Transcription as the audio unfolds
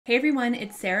Hey everyone,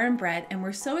 it's Sarah and Brett, and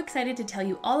we're so excited to tell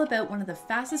you all about one of the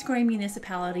fastest growing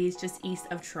municipalities just east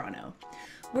of Toronto.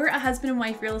 We're a husband and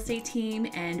wife real estate team,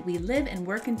 and we live and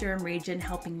work in Durham Region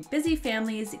helping busy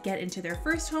families get into their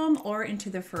first home or into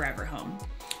their forever home.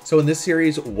 So in this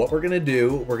series, what we're going to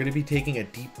do, we're going to be taking a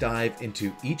deep dive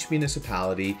into each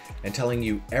municipality and telling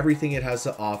you everything it has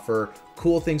to offer,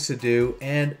 cool things to do,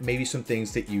 and maybe some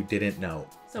things that you didn't know.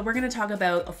 So we're going to talk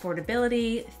about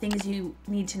affordability, things you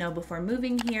need to know before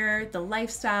moving here, the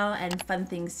lifestyle, and fun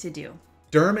things to do.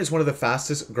 Durham is one of the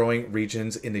fastest growing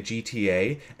regions in the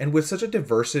GTA, and with such a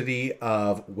diversity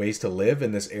of ways to live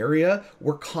in this area,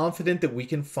 we're confident that we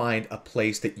can find a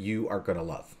place that you are going to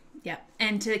love. Yeah,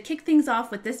 and to kick things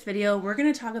off with this video, we're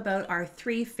going to talk about our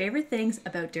 3 favorite things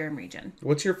about Durham Region.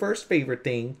 What's your first favorite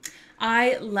thing?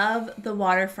 I love the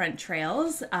waterfront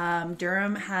trails.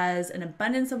 Durham has an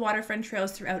abundance of waterfront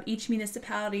trails throughout each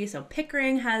municipality. So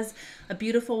Pickering has a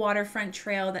beautiful waterfront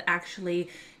trail that actually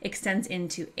extends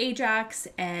into Ajax,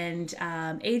 and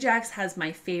Ajax has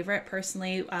my favorite,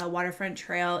 personally, waterfront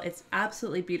trail. It's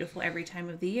absolutely beautiful every time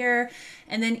of the year.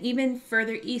 And then even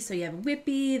further east, so you have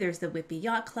Whitby, there's the Whitby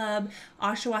Yacht Club.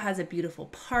 Oshawa has a beautiful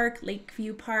park,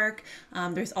 Lakeview Park.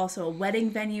 There's also a wedding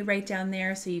venue right down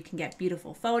there, so you can get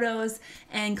beautiful photos.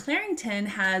 And Clarington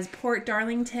has Port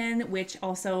Darlington, which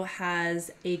also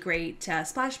has a great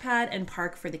splash pad and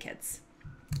park for the kids.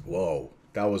 Whoa,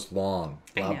 that was long.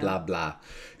 Blah, blah, blah.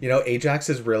 You know, Ajax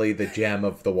is really the gem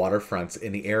of the waterfronts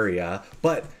in the area,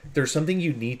 but there's something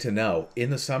you need to know. In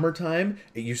the summertime,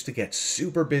 it used to get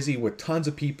super busy with tons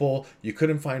of people. You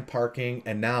couldn't find parking,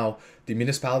 and now the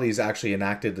municipality has actually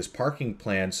enacted this parking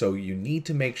plan, so you need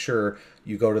to make sure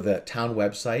you go to the town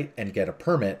website and get a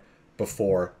permit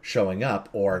before showing up,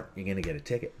 or you're going to get a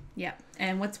ticket. Yeah.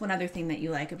 And what's one other thing that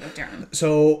you like about Durham?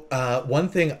 So one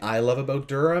thing I love about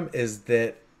Durham is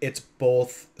that it's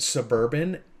both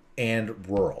suburban and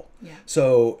rural. Yeah.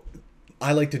 So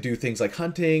I like to do things like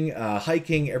hunting,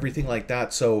 hiking, everything like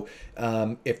that. So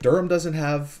if Durham doesn't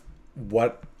have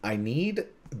what I need,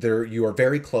 you are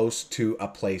very close to a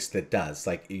place that does.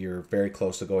 Like, you're very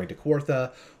close to going to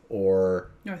Kawartha or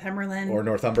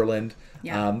Northumberland.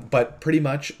 Yeah. But pretty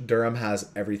much Durham has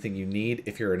everything you need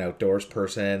if you're an outdoors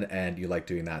person and you like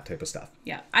doing that type of stuff.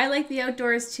 Yeah, I like the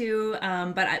outdoors too.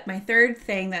 But the third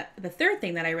thing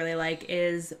that I really like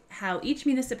is how each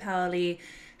municipality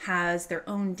has their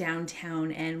own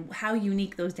downtown and how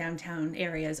unique those downtown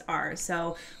areas are.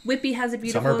 So Whitby has a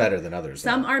beautiful... Some are better than others.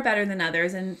 Some are better than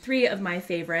others, and 3 of my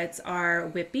favorites are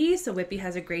Whitby. So Whitby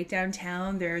has a great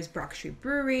downtown. There's Brock Street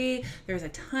Brewery. There's a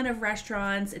ton of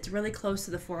restaurants. It's really close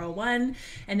to the 401.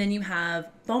 And then you have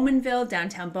Bowmanville,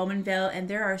 downtown Bowmanville, and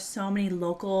there are so many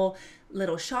local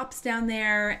little shops down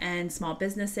there and small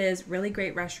businesses, really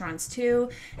great restaurants too.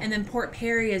 And then Port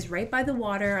Perry is right by the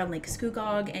water on Lake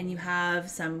Scugog, and you have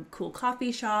some cool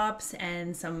coffee shops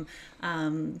and some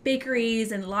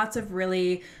bakeries and lots of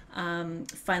really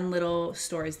fun little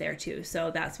stores there too. So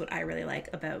that's what I really like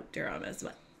about Durham as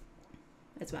well.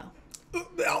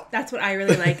 That's what I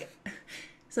really like.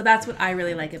 So that's what I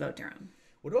really like about Durham.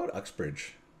 What about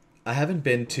Uxbridge? I haven't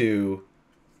been to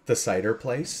the cider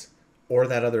place or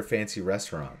that other fancy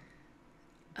restaurant.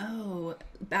 Oh,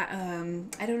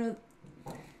 I don't know.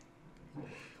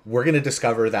 We're going to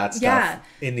discover that stuff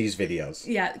in these videos.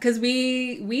 Yeah, because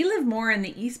we live more in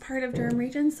the east part of Durham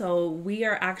Region, so we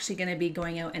are actually going to be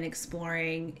going out and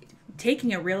exploring,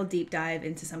 taking a real deep dive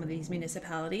into some of these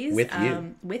municipalities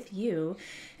with you.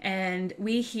 And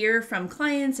we hear from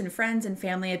clients and friends and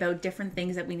family about different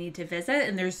things that we need to visit,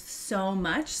 and there's so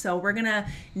much. So we're going to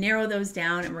narrow those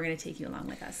down, and we're going to take you along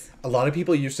with us. A lot of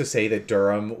people used to say that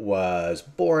Durham was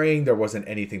boring, there wasn't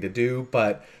anything to do,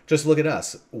 but just look at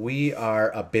us. We are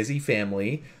a busy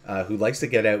family who likes to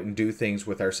get out and do things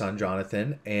with our son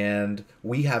Jonathan, and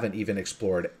we haven't even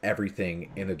explored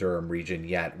everything in the Durham region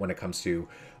yet when it comes to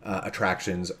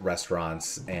attractions,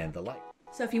 restaurants, and the like.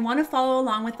 So if you want to follow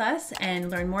along with us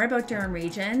and learn more about Durham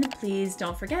Region, please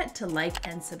don't forget to like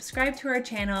and subscribe to our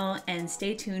channel, and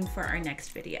stay tuned for our next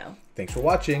video. Thanks for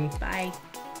watching. Bye.